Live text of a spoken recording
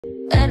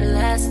At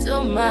last,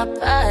 till my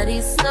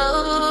body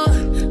so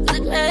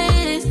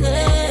crazy.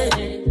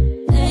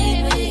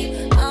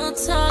 Baby, I'm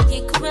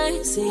talking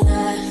crazy.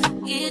 I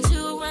get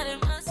you running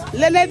my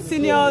Learned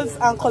seniors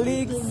and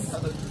colleagues,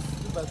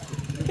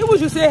 people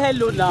should say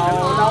hello now.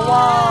 Now,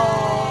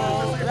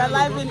 wow, we're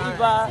live in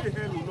Iba.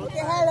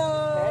 Okay,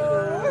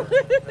 hello.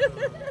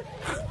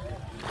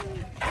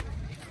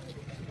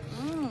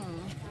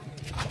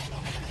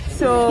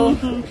 So,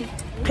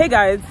 hey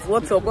guys,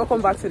 what's up?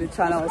 Welcome back to the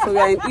channel. So we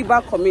are in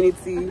Iba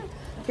community.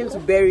 Came to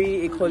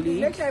bury a colleague.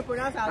 Make sure you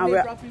pronounce our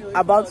name properly.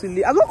 About to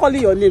leave. I'm not calling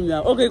your name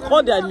now. Okay,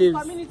 call their names.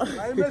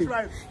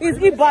 It's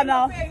Iba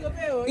now.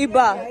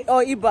 Iba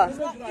or Iba.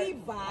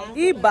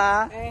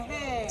 Iba.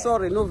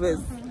 Sorry, no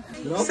verse.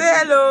 Say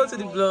hello to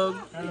the vlog.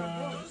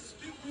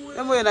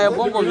 Hello.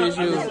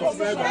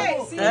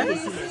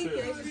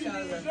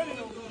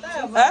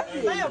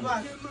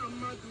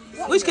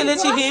 Which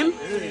Kelechi him?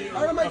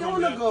 I don't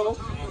want to go.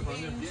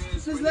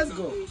 Please, let's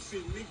go.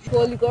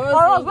 Where did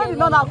you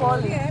know that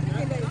calling?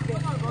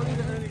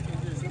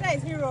 See that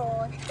is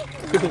hero.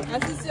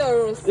 And see your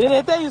rose.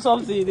 They tell you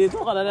something, they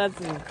talk another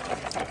thing.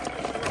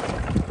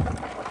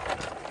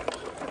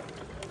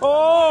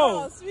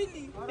 Oh,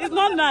 really? It's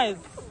not nice.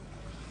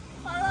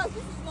 For us,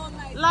 this is not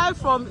nice. Live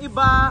from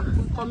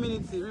Iba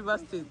community, River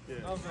State.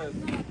 Yeah.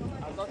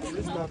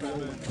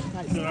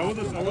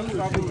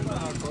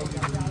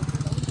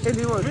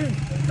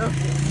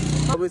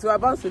 Okay, so we're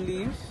about to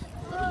leave.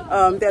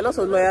 There are lots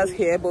of lawyers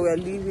here, but we're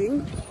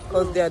leaving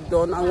because they're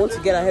done. I want to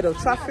get ahead of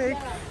traffic,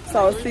 so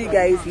I'll see you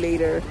guys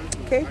later.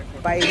 Okay,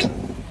 bye.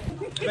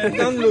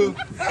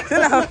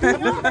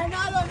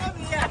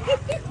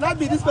 Not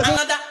be this person.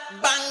 Another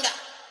banger.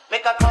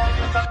 Make a call,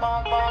 make a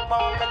bong, bong,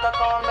 bong, make a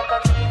call, make a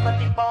keep a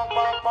deep bong,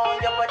 bong, bong,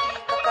 your body,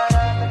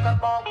 kakara, make a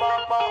bong,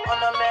 bong, bong,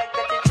 on a make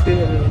it.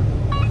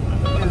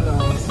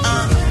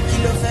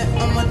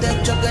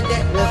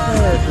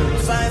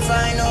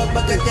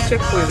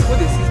 Checkpoint, what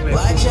is this?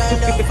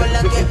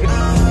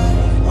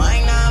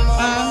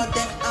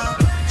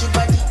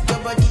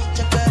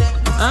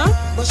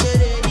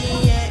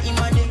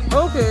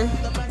 Okay.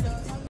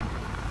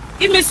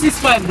 Give me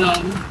 6.5 now.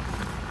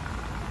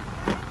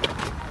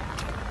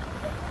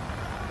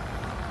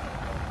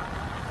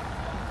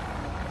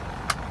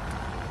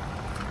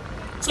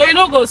 So you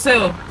don't go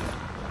sell.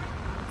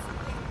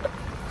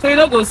 So you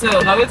don't go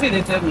sell. Now wait till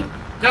they tell me.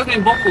 Just me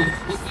buckle.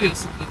 What's your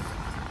secret?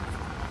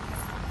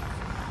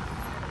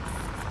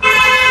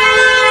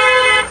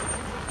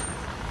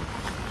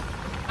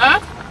 Huh?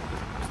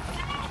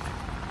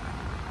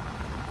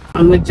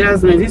 I'm with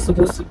Jasmine. This is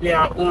supposed to be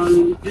our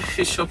own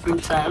shopping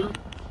time.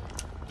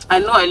 I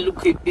know I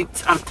look a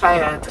bit, I'm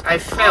tired. I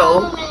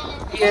fell.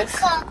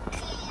 Yes.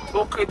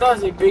 Okay,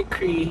 that's a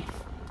bakery.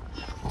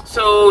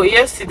 So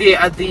yesterday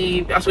at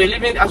the as we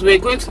were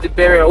going to the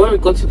burial, when we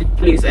got to the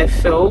place, I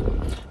fell.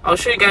 I'll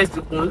show you guys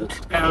the wound.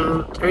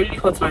 I really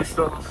hurt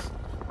myself,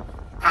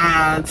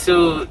 and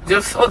so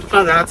just all the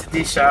plans I had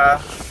today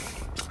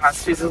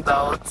has fizzled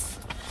out.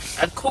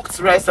 I cooked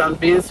rice and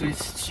beans with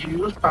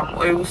stew, palm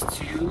oil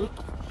stew,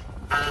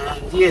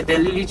 and yeah,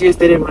 then Lily just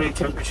started running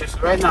temperature. So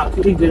right now I'm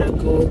quickly gonna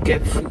go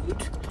get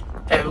food,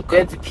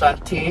 get the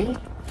plantain.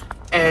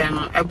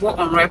 I bought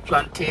unripe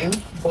plantain,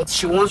 but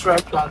she wants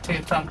ripe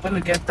plantain, so I'm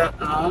gonna get that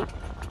now.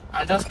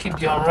 I just keep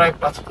the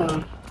unripe at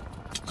home.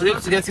 I was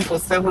able to get it for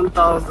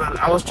 7,000.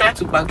 I was trying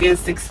to bargain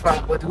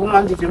 6,500, but the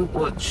woman didn't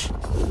budge.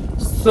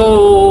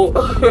 So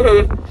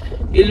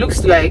it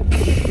looks like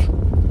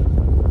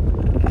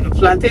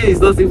plantain is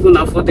not even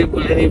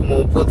affordable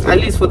anymore. But at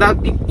least for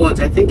that big bunch,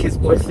 I think it's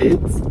worth it.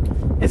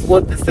 It's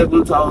worth the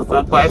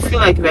 7,000. But I feel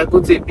like if I go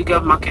to a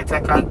bigger market, I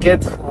can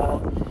get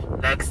for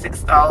like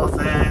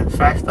 6,000,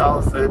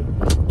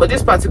 5,000. But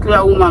this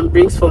particular woman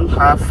brings from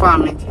her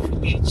farm in the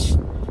village.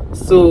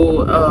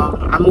 So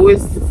I'm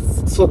always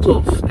sort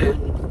of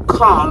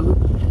calm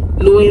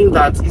knowing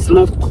that it's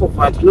not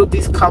covered. You know,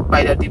 this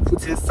carbide that they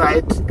put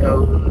inside,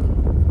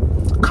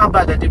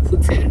 carbide that they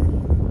put in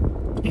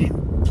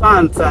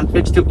plants and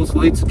vegetables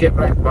for it to get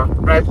ripe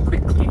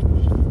quickly,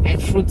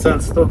 and fruits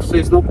and stuff, so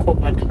it's not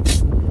covered.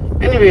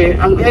 Anyway,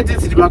 I'm heading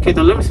to the market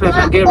and let me see if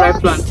I can get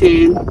ripe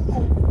plantain.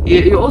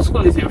 Yeah, your old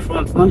school is in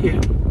front, not here.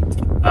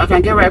 I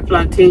can get ripe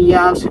plantain,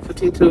 yams, sweet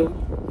potato,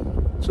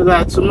 so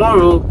that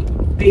tomorrow,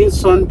 being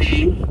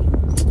Sunday,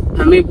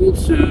 I'm able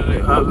to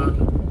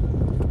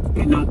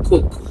you know,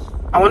 cook.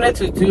 I wanted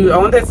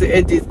to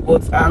edit,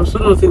 but I'm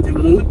still not in the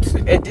mood to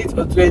edit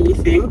or do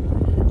anything,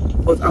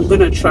 but I'm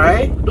gonna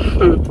try.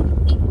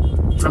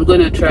 I'm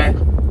gonna try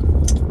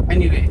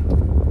anyway.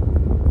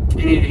 I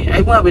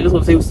even have a lot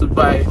of things to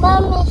buy.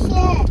 Mommy,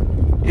 here.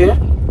 Yeah?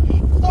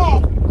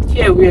 Here.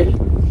 Here, where?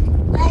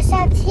 I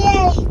said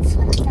here.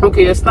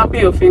 Okay, you're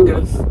snapping your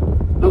fingers.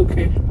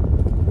 Okay.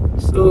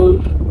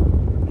 So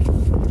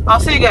I'll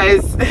see you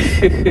guys.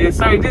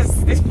 Sorry,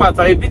 this part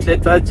I'm a bit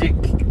lethargic.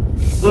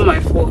 It's not my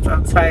fault,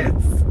 I'm tired.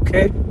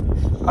 Okay?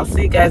 I'll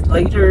see you guys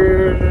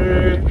later.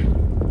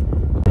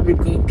 Let me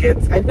go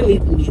get I even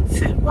need meat,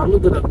 but I'm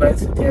not gonna buy it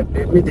today,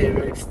 but maybe they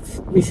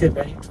rest. Me say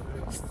I need to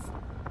rest.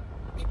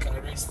 Make I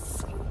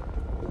rest.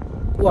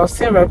 Oh, I've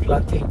seen ripe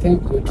plantain,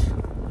 thank God.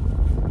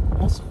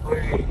 That's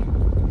very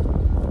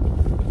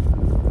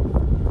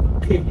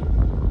okay.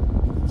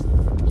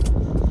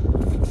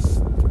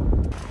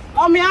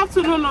 Mommy,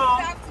 afternoon, no.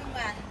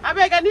 I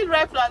beg, I need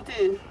ripe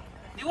plantain.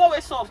 The one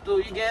way soft though,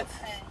 you get.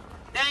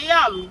 Then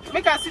yam.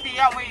 Make I see the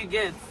yam where you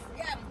get.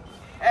 Yam.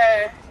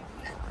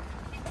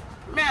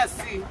 May I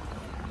see?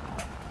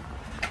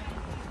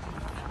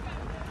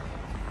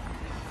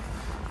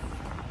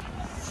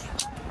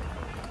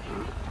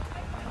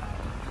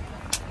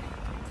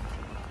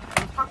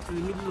 I'm parked in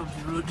the middle of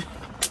the road.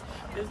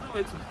 There's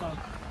nowhere to park.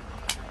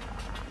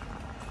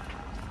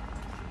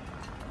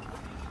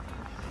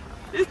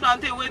 This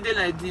plantain way they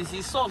like this,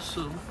 it's soft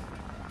so.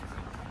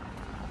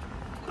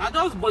 I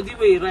just body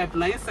way ripe,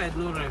 now inside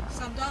no ripe.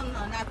 Some don't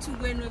know, now two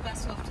way never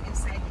soft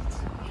inside it.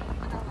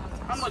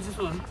 How much this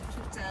one?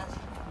 2,000.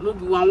 No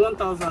be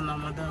 1,000 now,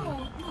 madam.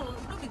 No,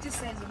 look at this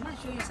size. I'm not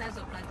showing you size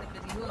of plantain,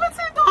 but you know. What's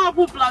it don't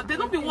happen plantain?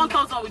 Don't be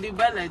 1,000 with the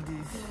buy like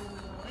this.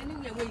 No,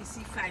 anywhere where you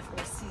see 5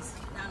 or 6,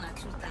 down at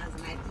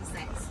 2,000 like this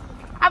size.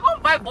 I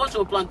don't buy bunch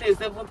of plantain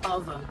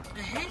 7,000.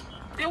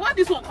 Then why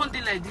this one can't do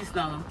like this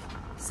now?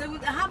 So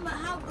how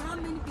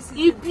many pieces?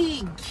 It's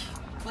big.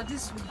 For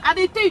this one. And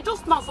they tell you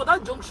just now for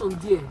that junction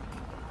there.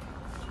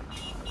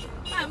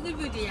 I'll give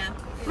you the yam.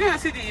 May I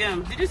see the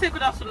yam? Did you say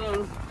good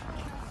afternoon?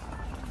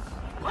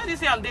 Why do you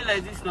say I'm doing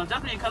like this now?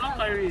 Just me, you cannot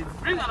carry it.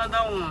 Bring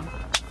another one.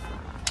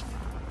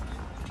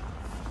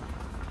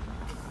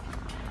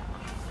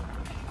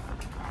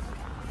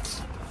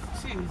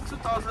 See,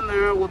 2,000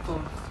 naira worth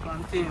of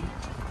plantain.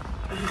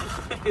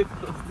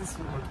 Plus this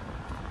one.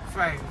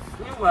 5.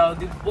 Meanwhile,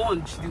 the whole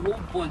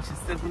bunch is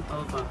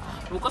 7,000.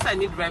 Because I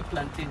need ripe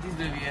plantain, this is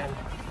where we are.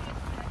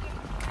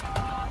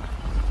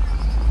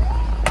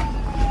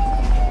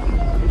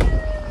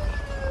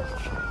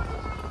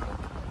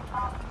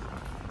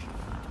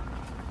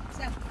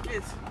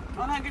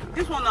 Wait,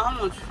 this one now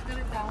how much?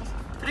 3,000.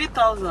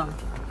 3,000.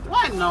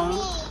 Why now?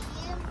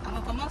 I'm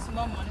gonna come out some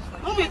more money for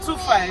you. No be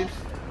 2,500.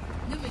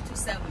 No be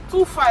 2,700.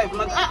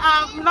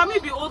 2,500. Now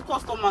maybe old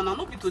customer now,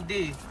 no be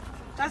today.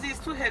 That is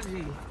too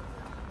heavy.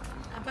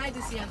 I buy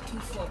this yam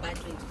 2,400 by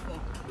 24.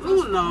 No,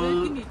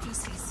 no. Give me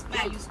 2,600.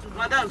 I used to.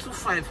 Madam,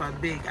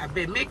 2,500. I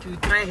beg. Make you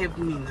try help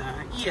me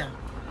now. Here,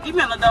 give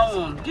me another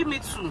one. Give me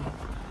 2.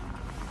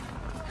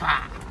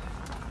 Ah,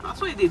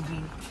 that's what they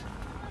be.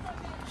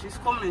 She's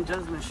coming,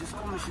 Jasmine. She's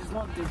coming. She's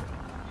not there.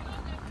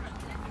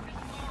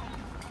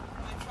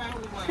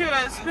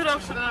 Yes, good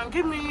afternoon.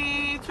 Give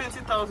me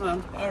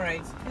 20,000. All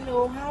right.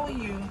 Hello, how are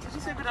you? Did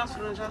you say good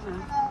afternoon,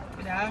 Jasmine?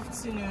 Good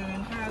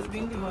afternoon. How has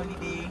been the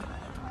holiday?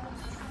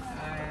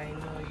 I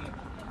know you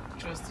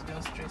trust you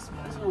don't stress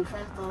This more. one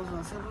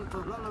 5,000,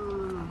 7,000.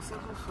 No.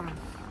 7,500.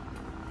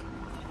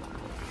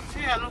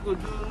 See, I no go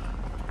do.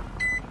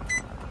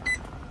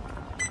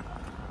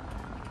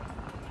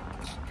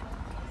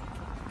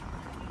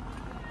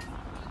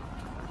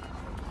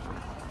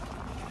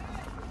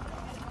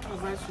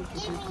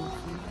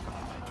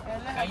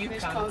 Can you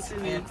count?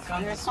 Counting it.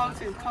 Count Yeah, this one.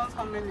 count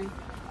how many.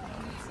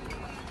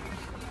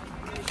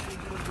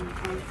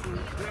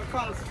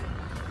 Count.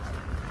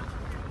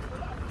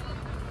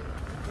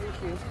 Thank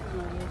you.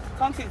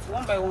 Count it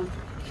one by one.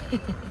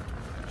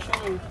 Show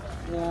me.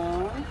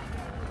 1,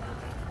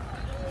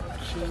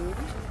 2.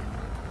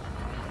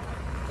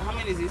 How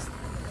many is this?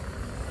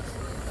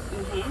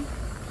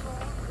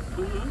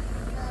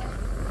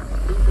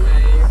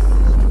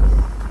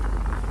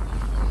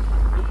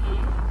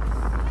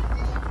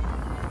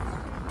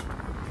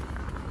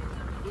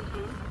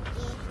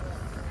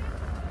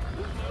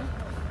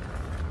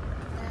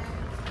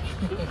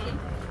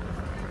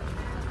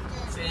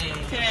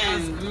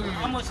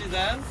 How much is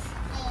that?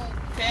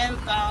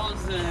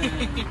 10,000.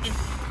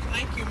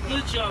 Thank you.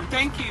 Good job.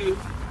 Thank you.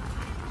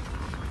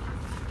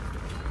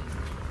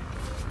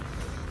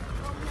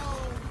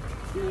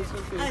 Yes,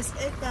 okay. That's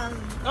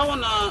 8,000. That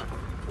one,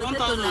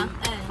 1,000.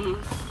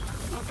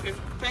 Okay,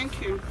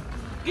 thank you.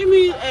 Give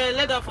me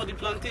leather for the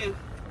plantain.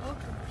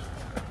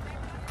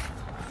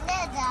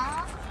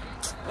 Leather.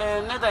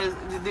 Leather is,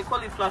 they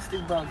call it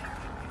plastic bag.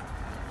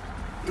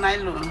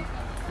 Nylon.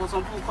 But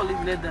some people call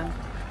it leather.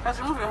 Just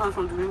remove your hand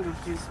from the window,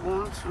 please.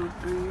 1, 2,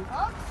 3,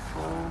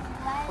 4,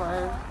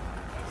 5,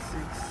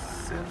 6,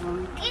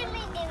 7, Give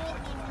me.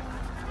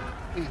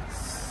 8.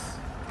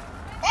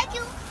 Thank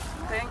you.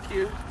 Thank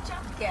you.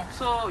 Yeah.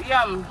 So,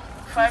 yam,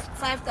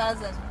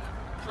 5,000.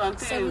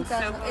 plantain,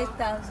 7,000.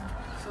 8,000.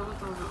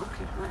 7,000.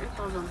 Okay,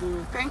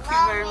 8,000. Thank you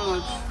very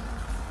much.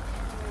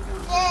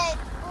 Yeah,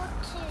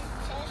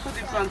 Put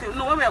the plantain.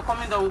 No, when we are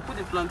coming down, we'll put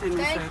the plantain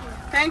inside.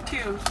 Thank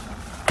you.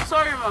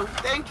 Sorry, ma.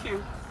 Thank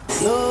you.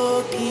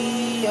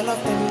 Low-key, all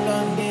of them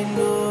done they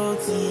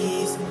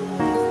notice.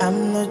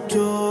 I'm not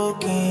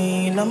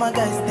joking, all my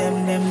guys,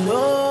 them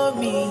know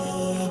me.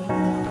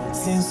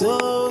 Since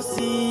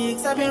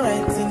 '06, I've been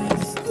writing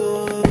this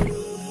story.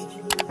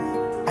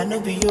 I know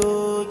be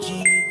OG,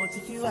 but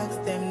if you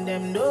ask them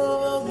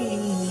know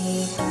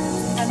me.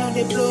 I know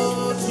they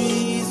blow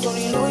trees, so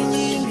you know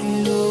you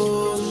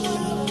below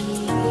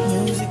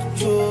me. Music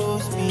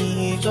chose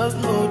me, just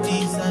know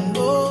this and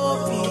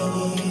know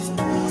me.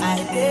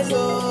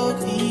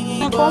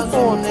 but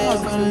I'm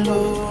never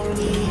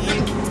lonely.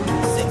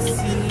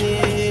 Sexy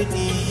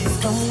ladies,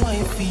 come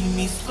wife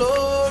me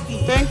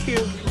slowly. Thank you.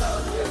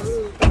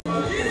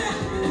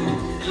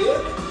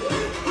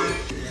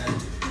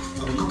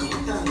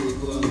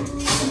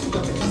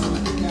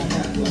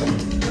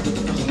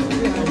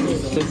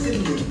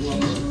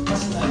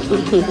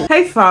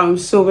 Hey fam,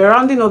 so we're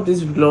rounding up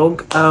this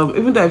vlog.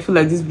 Even though I feel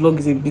like this vlog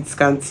is a bit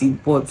scanty,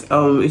 but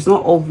it's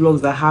not all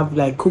vlogs that have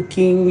like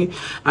cooking,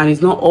 and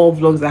it's not all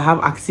vlogs that have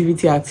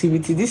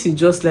activity. This is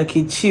just like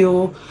a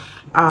chill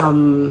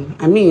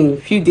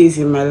few days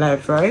in my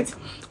life, right?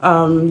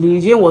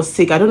 Lily Jane was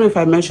sick. I don't know if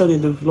I mentioned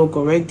in the vlog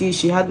already.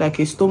 She had like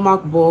a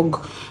stomach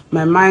bug.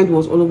 My mind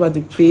was all over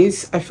the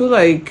place. I feel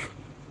like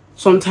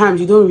sometimes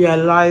you don't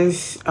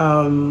realize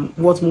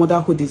what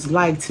motherhood is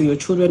like till your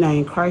children are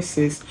in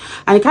crisis.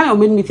 And it kind of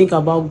made me think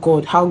about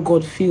God, how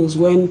God feels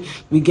when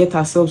we get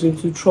ourselves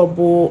into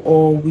trouble,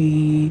 or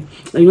the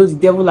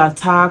devil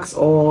attacks,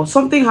 or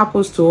something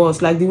happens to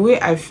us. Like the way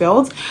I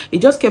felt,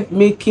 it just kept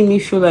making me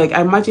feel like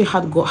I imagine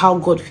how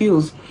God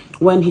feels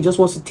when he just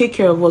wants to take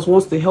care of us,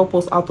 wants to help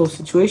us out of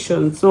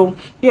situations. So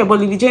yeah, but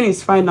Lily Jane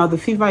is fine now. The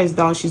fever is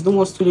down. She's no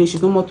more stooling.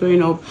 She's no more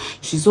throwing up.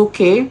 She's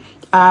okay.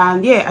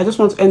 And yeah, I just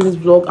want to end this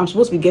vlog. I'm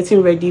supposed to be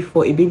getting ready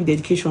for a baby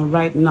dedication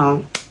right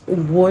now. Oh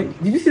boy,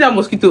 did you see that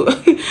mosquito?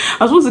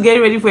 I'm supposed to get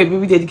ready for a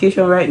baby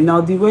dedication right now.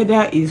 The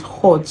weather is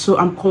hot, so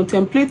I'm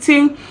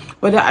contemplating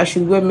whether I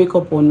should wear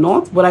makeup or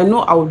not, but I know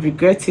I would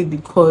regret it,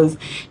 because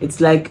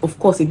it's like, of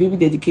course, a baby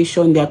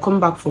dedication. They are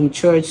coming back from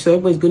church, so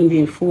everybody's going to be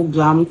in full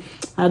glam.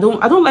 I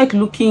don't like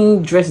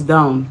looking dressed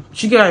down.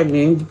 You get what I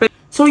mean?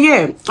 So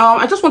yeah,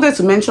 I just wanted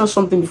to mention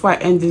something before I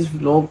end this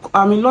vlog.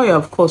 I'm a lawyer,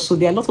 of course, so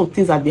there are a lot of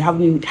things that be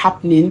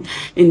happening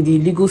in the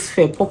legal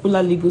sphere,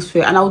 popular legal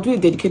sphere, and I'll do a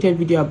dedicated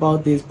video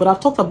about this. But I've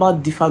talked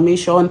about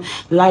defamation,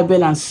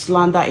 libel, and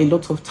slander a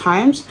lot of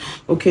times.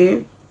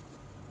 Okay,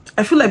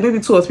 I feel like maybe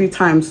 2 or 3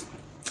 times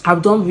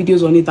I've done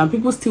videos on it, and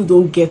people still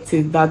don't get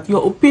it, that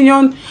your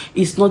opinion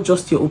is not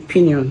just your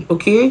opinion.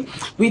 Okay,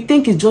 we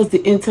think it's just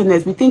the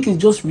internet, we think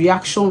it's just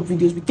reaction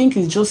videos, we think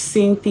it's just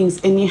saying things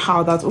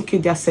anyhow, that okay,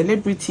 they're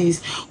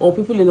celebrities or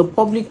people in the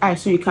public eye,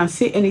 so you can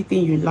say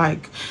anything you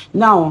like.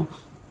 Now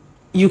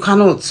you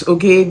cannot.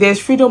 Okay, there's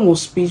freedom of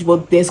speech,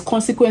 but there's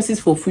consequences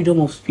for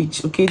freedom of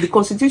speech. Okay, the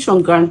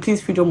Constitution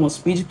guarantees freedom of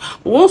speech,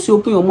 but once you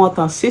open your mouth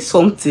and say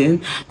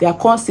something, there are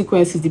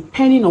consequences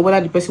depending on whether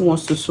the person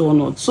wants to say or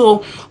not.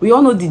 So we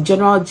all know the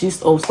general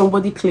gist of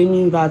somebody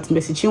claiming that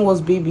Mercy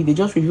Chinwo's baby, they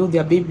just revealed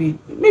their baby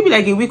maybe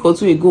like a week or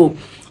 2 ago,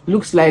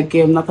 looks like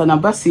Nathaniel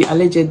Bassey,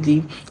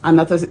 allegedly, and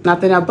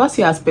Nathaniel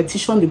Bassey has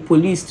petitioned the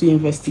police to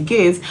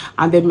investigate,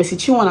 and then Mercy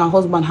Chinwo and her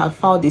husband have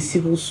filed a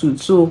civil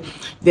suit. So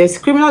there's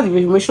criminal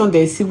defamation,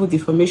 there's civil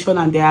defamation,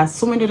 and there are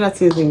so many other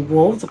things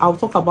involved. I'll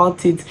talk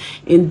about it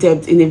in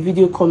depth in a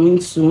video coming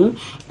soon.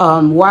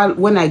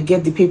 When I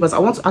get the papers, I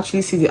want to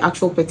actually see the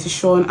actual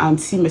petition and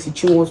see Mercy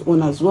Chinwo's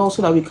own as well,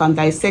 so that we can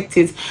dissect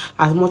it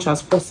as much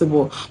as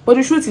possible. But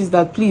the truth is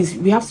that, please,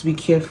 we have to be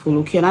careful,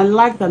 okay? And I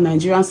like that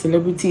Nigerian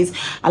celebrities,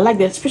 I like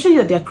that, especially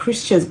that they're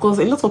Christians, because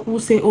a lot of people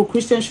say, oh,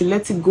 Christians should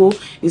let it go,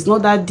 it's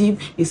not that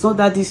deep, it's not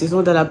that this, it's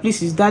not that.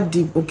 Please, it's that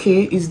deep,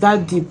 okay? It's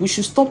that deep. We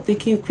should stop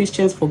taking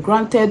Christians for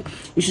granted.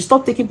 We should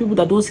stop taking people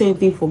that don't say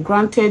anything for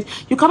granted.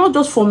 You cannot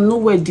just from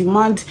nowhere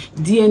demand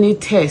DNA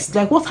tests.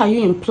 Like, what are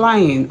you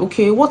implying?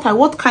 Okay, what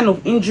kind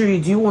of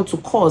injury do you want to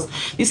cause?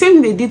 The same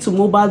thing they did to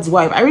Mohbad's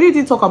wife. I really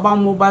did talk about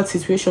Mohbad's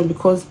situation,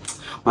 because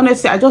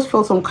honestly, I just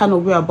felt some kind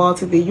of way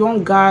about it. The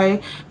young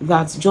guy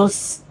that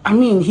just,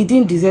 he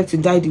didn't deserve to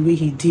die the way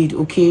he did,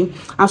 okay?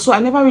 And so I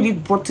never really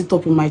brought it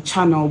up in my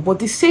channel. But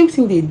the same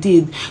thing they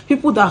did,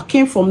 people that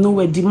came from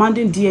nowhere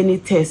demanding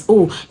DNA tests.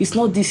 Oh, it's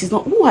not this, it's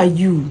not. Who are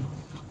you?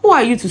 Who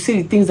are you to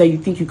say the things that you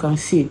think you can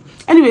say?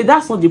 Anyway,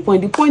 that's not the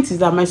point. The point is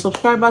that my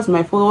subscribers,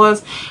 my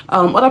followers,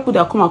 other people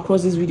that come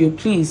across this video,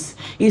 please,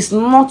 it's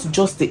not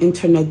just the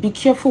internet. Be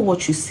careful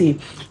what you say.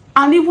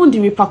 And even the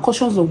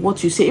repercussions of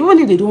what you say, even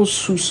if they don't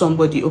sue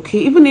somebody, okay,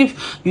 even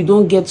if you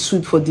don't get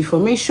sued for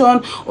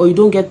defamation or you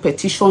don't get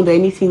petitioned or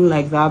anything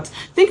like that,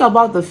 think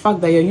about the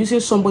fact that you're using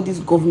somebody's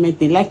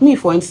government name. Like me,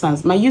 for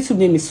instance, my YouTube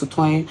name is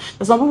Sutoyin.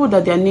 There's some people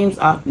that their names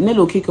are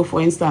Nelo Kiko,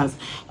 for instance.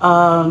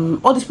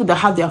 All these people that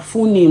have their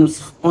full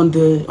names on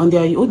their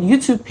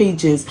YouTube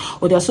pages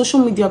or their social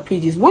media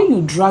pages, when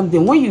you drag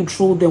them, when you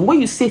troll them, when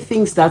you say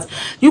things that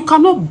you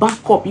cannot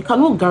back up, you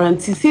cannot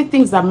guarantee, say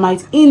things that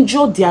might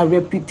injure their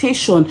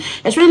reputation,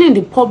 especially in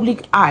the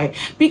public eye,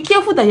 be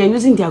careful that you're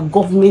using their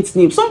government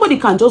name. Somebody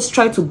can just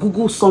try to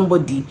Google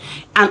somebody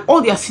and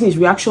all they are seeing is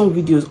reaction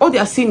videos. All they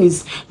are seeing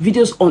is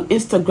videos on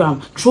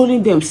Instagram,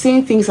 trolling them,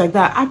 saying things like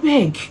that. I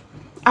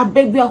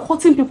beg, we are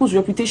hurting people's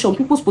reputation,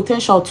 people's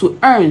potential to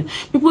earn,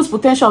 people's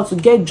potential to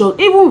get jobs.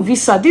 Even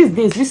visa, these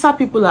days, visa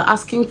people are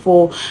asking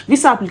for,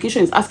 visa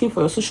application is asking for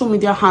your social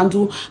media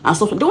handle and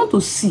stuff. They want to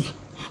see.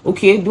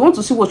 okay? They want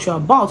to see what you're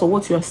about or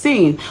what you're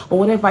saying or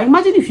whatever.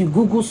 Imagine if you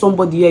Google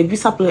somebody, a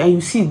visa player, and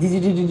you see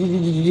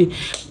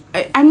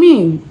I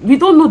mean, we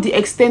don't know the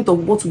extent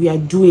of what we are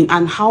doing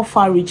and how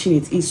far-reaching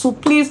it is. So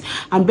please,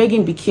 I'm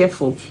begging, be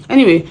careful.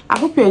 Anyway, I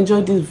hope you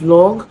enjoyed this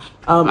vlog.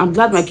 I'm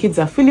glad my kids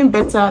are feeling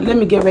better. Let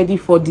me get ready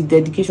for the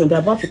dedication. They're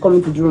about to come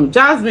into the room.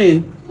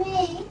 Jasmine,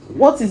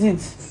 what is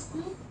it?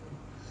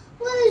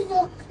 Where is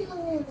your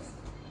clothes?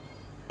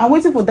 I'm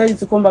waiting for daddy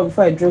to come back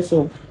before I dress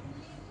up.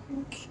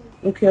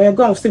 Okay, I'll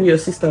go and stay with your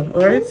sister,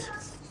 all right?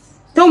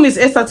 Tell Miss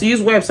Esther to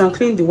use wipes and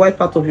clean the white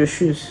part of your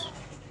shoes.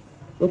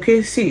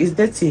 Okay, see, it's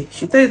dirty.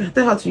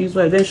 Tell her to use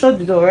wipes. Then shut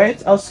the door, all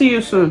right? I'll see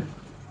you soon.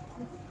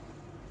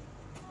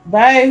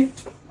 Bye.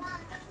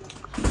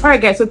 All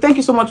right, guys, so thank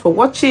you so much for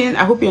watching.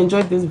 I hope you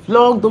enjoyed this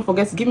vlog. Don't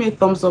forget to give me a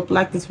thumbs up,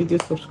 like this video,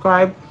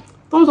 subscribe.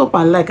 Thumbs up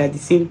and like are the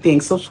same thing.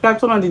 Subscribe,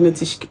 turn on the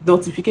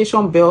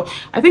notification bell.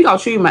 I think I'll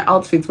show you my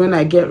outfit when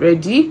I get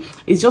ready.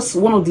 It's just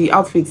one of the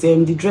outfits,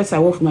 the dress I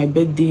wore for my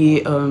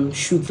birthday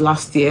shoot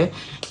last year.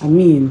 I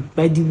mean,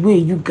 by the way,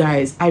 you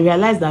guys, I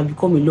realized I've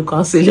become a local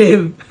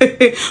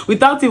celeb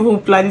without even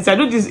planning. So I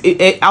know this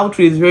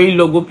outfit is very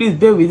long, but please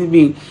bear with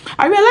me.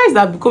 I realized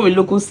I've become a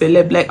local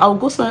celeb. Like, I'll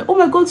go somewhere, oh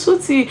my god,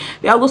 Soti.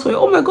 I'll go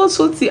somewhere, oh my god,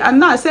 Soti. And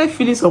now I started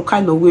feeling some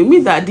kind of way. Me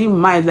that I didn't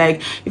mind.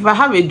 Like, if I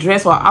have a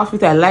dress or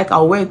outfit I like,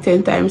 I'll wear it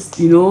 10 times,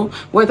 you know,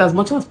 wear it as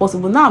much as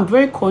possible. Now I'm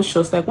very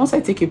conscious. Like, once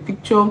I take a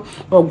picture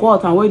or go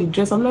out and wear the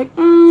dress, I'm like,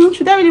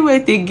 should I really wear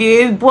it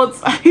again? But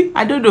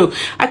I don't know.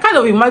 I kind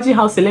of imagine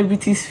how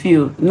celebrities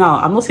feel. Now,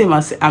 I'm not saying I'm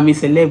a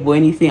celeb or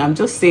anything. I'm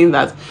just saying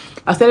that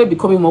I started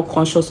becoming more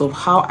conscious of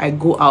how I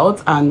go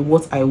out and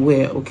what I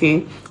wear,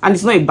 okay? And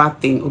it's not a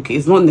bad thing, okay?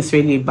 It's not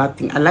necessarily a bad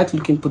thing. I like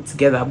looking put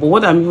together. But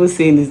what I'm even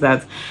saying is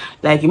that,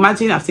 like,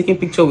 imagine I've taken a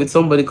picture with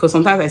somebody, because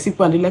sometimes I see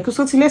people and they're like,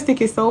 so let's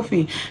take a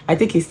selfie. I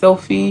take a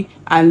selfie,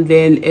 and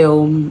then,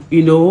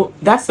 you know,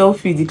 that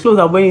selfie, the clothes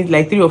I'm wearing it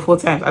like 3 or 4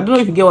 times. I don't know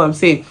if you get what I'm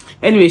saying.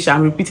 Anyway,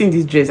 I'm repeating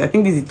this dress. I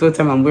think this is the 3rd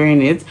time I'm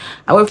wearing it.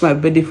 I went for my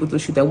birthday photo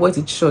shoot. I wore it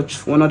to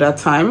church one other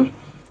time.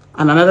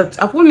 And another,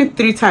 I've worn it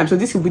 3 times, so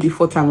this will be the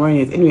 4th time wearing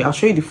it. Anyway, I'll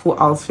show you the full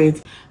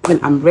outfit when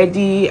I'm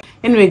ready.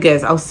 Anyway,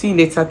 guys, I'll see you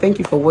later. Thank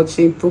you for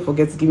watching. Don't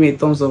forget to give me a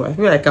thumbs up. I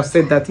feel like I've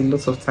said that a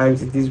lot of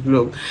times in this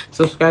vlog.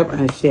 Subscribe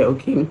and share,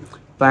 okay?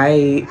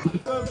 Bye.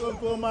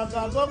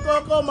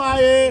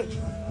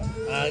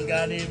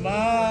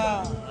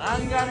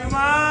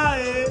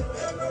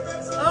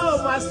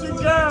 Oh, my sweet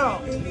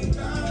girl.